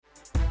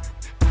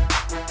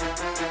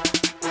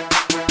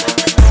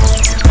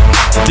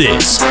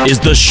This is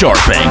The Sharp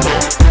Angle.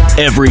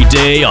 Every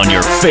day on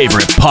your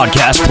favorite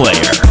podcast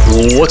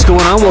player. What's going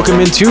on? Welcome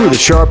into the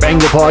Sharp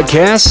Angle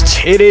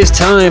podcast. It is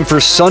time for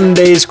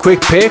Sunday's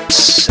quick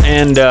picks,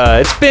 and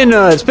it's been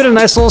a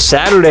nice little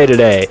Saturday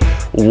today.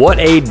 What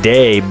a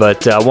day!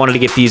 But I wanted to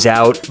get these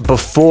out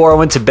before I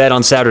went to bed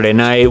on Saturday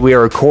night. We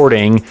are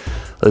recording.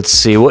 Let's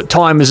see, what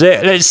time is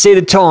it? Let's see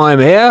the time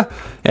here.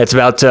 It's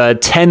about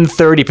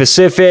 10:30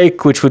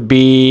 Pacific, which would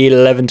be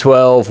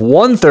 11:12,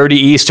 1:30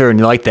 Eastern.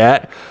 You like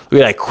that?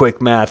 Look at that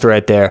quick math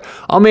right there.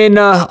 I'm in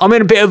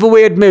a bit of a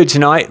weird mood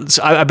tonight.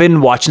 I've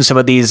been watching some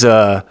of these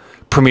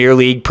Premier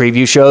League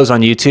preview shows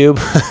on YouTube.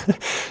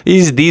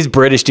 These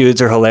British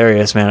dudes are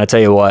hilarious, man. I tell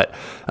you what,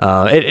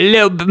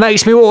 it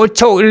makes me want to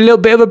talk in a little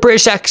bit of a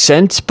British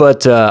accent.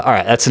 But all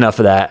right, that's enough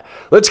of that.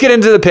 Let's get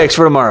into the picks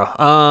for tomorrow.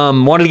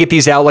 Wanted to get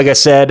these out, like I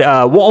said.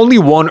 Only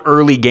one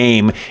early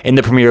game in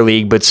the Premier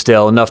League, but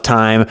still enough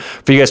time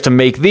for you guys to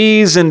make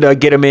these and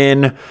get them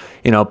in.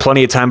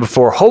 Plenty of time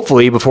before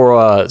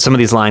some of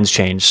these lines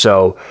change.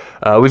 So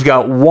we've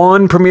got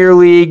one Premier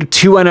League,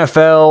 two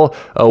NFL,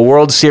 a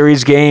World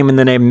Series game, and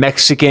then a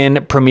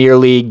Mexican Premier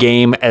League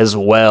game as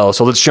well.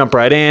 So let's jump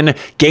right in.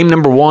 Game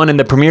number one in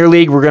the Premier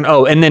League.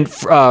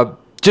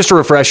 Just a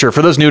refresher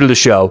for those new to the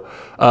show.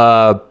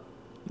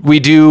 We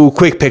do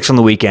quick picks on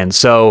the weekend,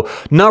 so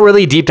not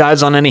really deep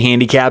dives on any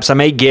handicaps. I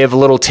may give a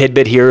little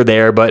tidbit here or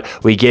there, but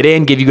we get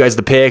in, give you guys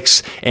the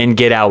picks, and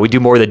get out. We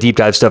do more of the deep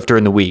dive stuff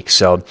during the week.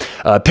 So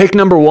pick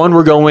number one,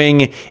 we're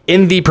going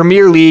in the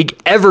Premier League,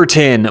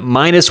 Everton,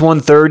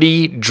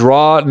 -130,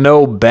 draw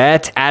no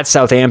bet at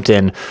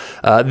Southampton.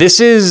 This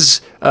is...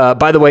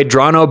 by the way,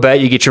 draw no bet.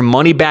 You get your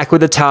money back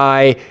with a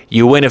tie.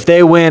 You win if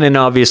they win, and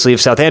obviously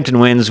if Southampton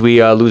wins,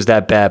 we lose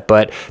that bet.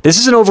 But this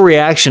is an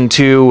overreaction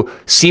to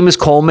Seamus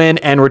Coleman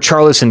and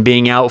Richarlison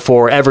being out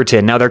for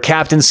Everton. Now, their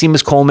captain,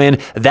 Seamus Coleman,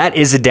 that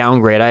is a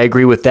downgrade. I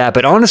agree with that.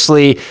 But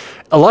honestly,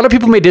 a lot of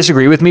people may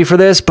disagree with me for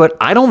this, but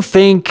I don't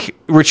think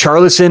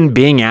Richarlison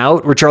being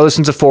out,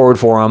 Richarlison's a forward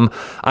for him,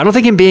 I don't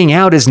think him being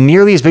out is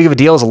nearly as big of a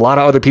deal as a lot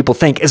of other people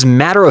think. As a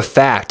matter of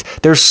fact,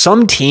 there's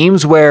some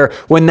teams where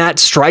when that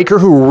striker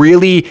who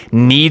really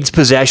needs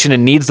possession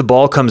and needs the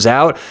ball comes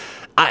out,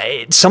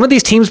 some of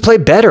these teams play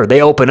better. They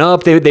open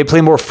up. They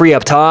play more free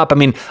up top. I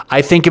mean,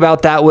 I think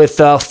about that with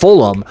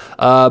Fulham,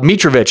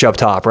 Mitrovic up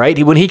top, right?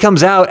 When he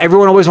comes out,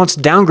 everyone always wants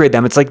to downgrade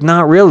them. It's like,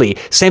 not really.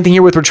 Same thing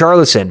here with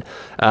Richarlison.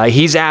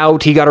 He's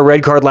out. He got a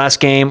red card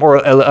last game, or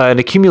an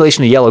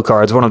accumulation of yellow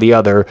cards, one or the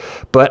other.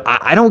 But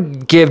I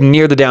don't give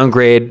near the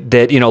downgrade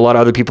that a lot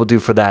of other people do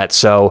for that.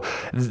 So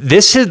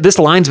this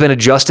line's been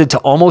adjusted to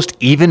almost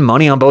even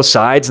money on both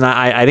sides, and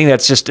I think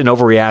that's just an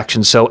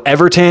overreaction. So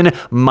Everton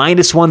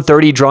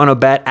 -130, draw no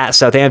bet at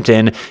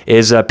Southampton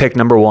is pick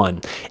number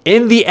one.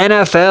 In the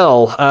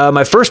NFL,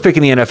 my first pick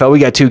in the NFL, we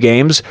got two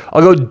games.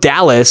 I'll go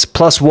Dallas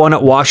 +1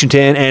 at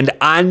Washington, and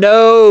I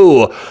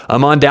know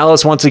I'm on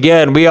Dallas once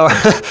again. We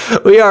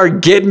are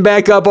getting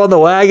back up on the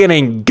wagon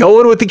and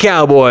going with the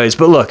Cowboys.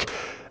 But look,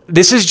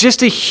 this is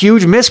just a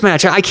huge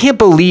mismatch. I can't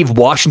believe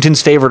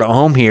Washington's favored at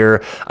home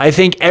here. I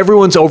think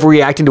everyone's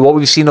overreacting to what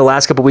we've seen the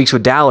last couple of weeks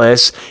with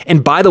Dallas.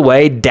 And by the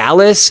way,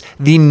 Dallas,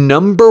 the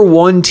number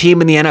one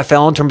team in the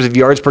NFL in terms of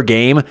yards per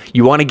game.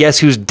 You want to guess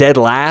who's dead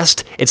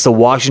last? It's the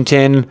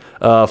Washington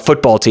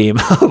football team,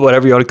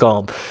 whatever you want to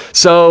call them.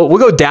 So we'll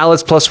go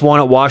Dallas +1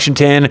 at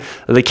Washington.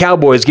 The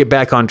Cowboys get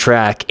back on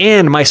track.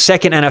 And my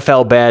second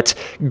NFL bet,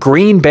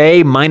 Green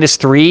Bay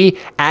 -3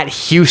 at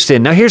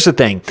Houston. Now here's the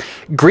thing.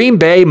 Green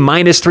Bay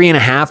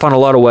 -3.5 on a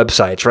lot of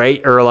websites,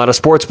 right? Or a lot of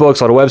sports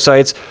books, a lot of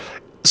websites.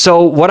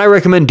 So what I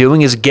recommend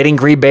doing is getting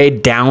Green Bay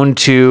down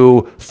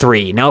to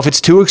 3. Now, if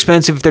it's too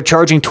expensive, if they're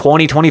charging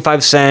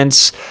 25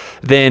 cents,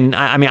 then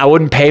I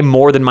wouldn't pay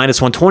more than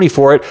 -120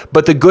 for it.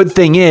 But the good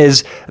thing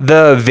is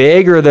the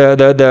VIG or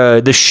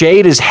the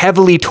shade is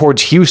heavily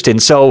towards Houston.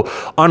 So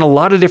on a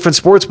lot of different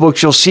sports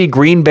books, you'll see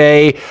Green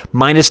Bay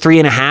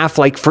 -3.5,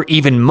 like for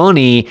even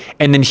money,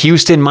 and then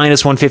Houston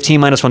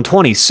 -115,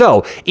 -120.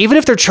 So even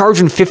if they're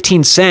charging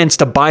 15 cents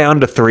to buy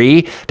onto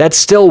 3, that's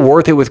still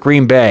worth it with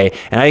Green Bay.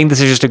 And I think this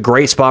is just a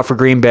great spot for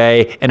Green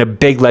Bay and a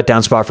big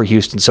letdown spot for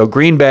Houston. So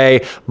Green Bay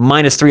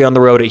 -3 on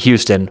the road at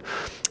Houston.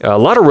 A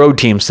lot of road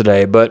teams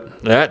today,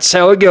 but that's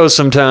how it goes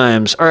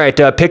sometimes. All right,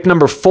 pick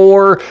number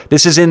 4.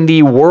 This is in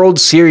the World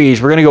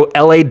Series. We're going to go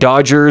LA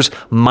Dodgers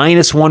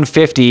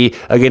 -150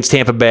 against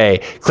Tampa Bay.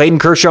 Clayton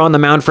Kershaw on the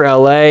mound for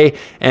LA,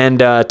 and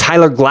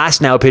Tyler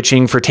Glasnow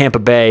pitching for Tampa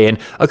Bay. And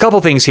a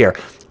couple things here.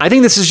 I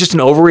think this is just an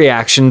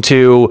overreaction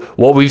to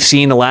what we've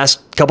seen the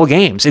last couple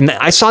games. And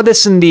I saw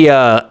this in the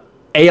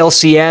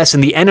ALCS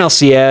and the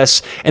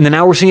NLCS, and then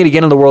now we're seeing it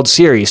again in the World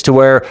Series, to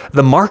where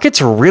the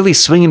markets are really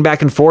swinging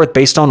back and forth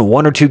based on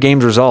 1 or 2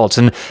 games results.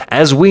 And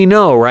as we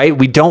know, right,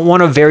 we don't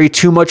want to vary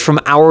too much from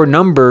our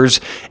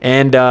numbers,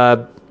 and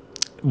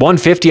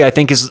 150 I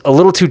think is a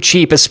little too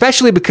cheap,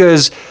 especially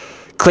because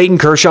Clayton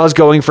Kershaw is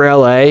going for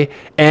LA,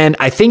 and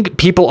I think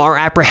people are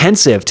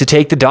apprehensive to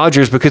take the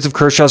Dodgers because of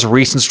Kershaw's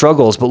recent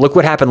struggles. But look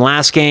what happened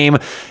last game,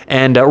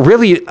 and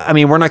really, I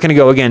mean, we're not going to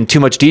go, again,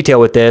 too much detail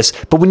with this,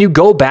 but when you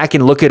go back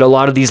and look at a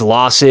lot of these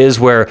losses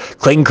where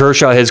Clayton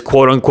Kershaw has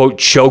quote-unquote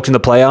choked in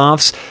the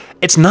playoffs,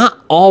 it's not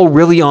all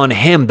really on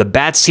him. The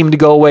bats seem to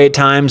go away at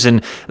times,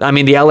 and I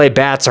mean, the LA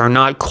bats are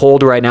not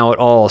cold right now at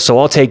all. So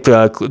I'll take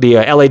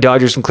the LA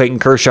Dodgers from Clayton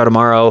Kershaw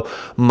tomorrow,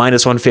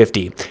 minus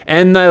 150.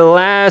 And the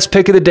last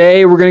pick of the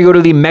day, we're going to go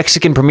to the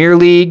Mexican Premier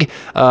League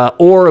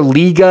or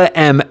Liga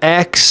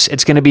MX.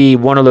 It's going to be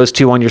one of those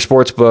two on your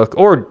sports book,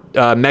 or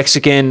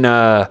Mexican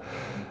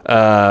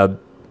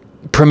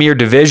Premier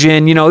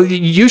Division. You know,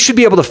 you should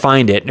be able to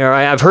find it.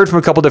 I've heard from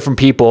a couple different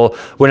people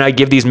when I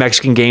give these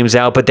Mexican games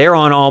out, but they're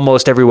on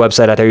almost every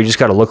website out there. You just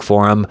got to look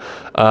for them.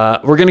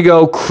 We're going to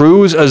go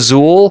Cruz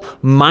Azul,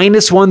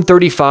 minus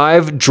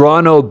 135,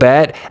 draw no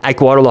bet at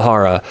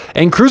Guadalajara.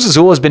 And Cruz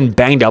Azul has been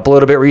banged up a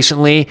little bit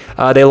recently.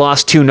 They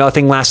lost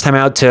 2-0 last time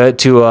out to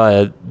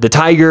the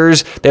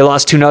Tigers. They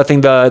lost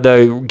 2-0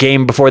 the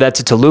game before that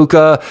to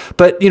Toluca.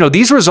 But, you know,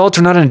 these results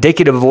are not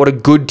indicative of what a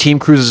good team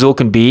Cruz Azul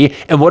can be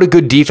and what a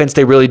good defense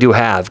they really do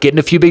have. Getting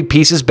a few big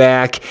pieces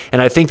back,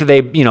 and I think that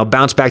they, you know,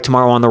 bounce back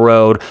tomorrow on the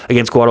road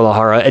against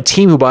Guadalajara, a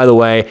team who, by the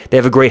way, they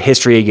have a great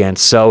history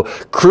against. So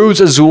Cruz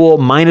Azul,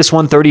 minus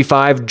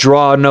 135,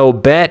 draw no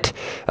bet.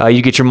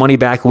 You get your money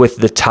back with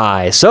the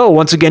tie. So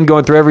once again,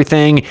 going through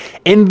everything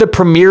in the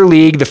Premier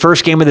League, the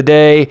first game of the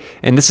day,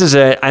 and this is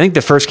I think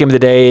the first game of the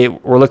day,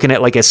 we're looking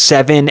at like a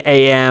 7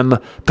 a.m.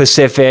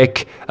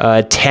 Pacific,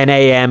 10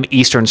 a.m.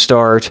 Eastern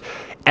start.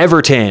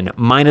 Everton,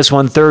 minus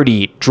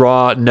 130,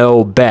 draw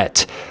no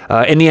bet.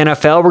 In the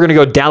NFL, we're going to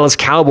go Dallas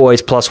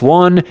Cowboys,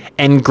 +1,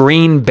 and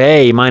Green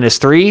Bay,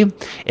 -3.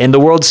 In the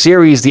World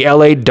Series, the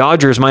LA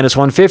Dodgers, minus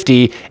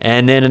 150.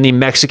 And then in the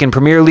Mexican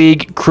Premier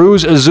League,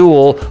 Cruz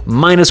Azul,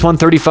 minus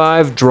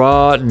 135,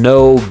 draw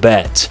no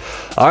bet.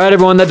 All right,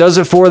 everyone, that does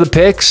it for the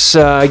picks.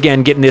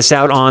 Again, getting this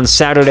out on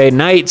Saturday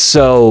night,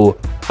 so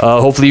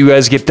hopefully you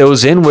guys get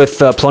those in with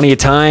plenty of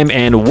time.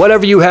 And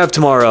whatever you have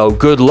tomorrow,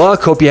 good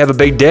luck. Hope you have a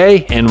big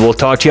day, and we'll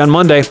talk to you on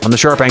Monday on The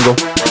Sharp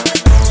Angle.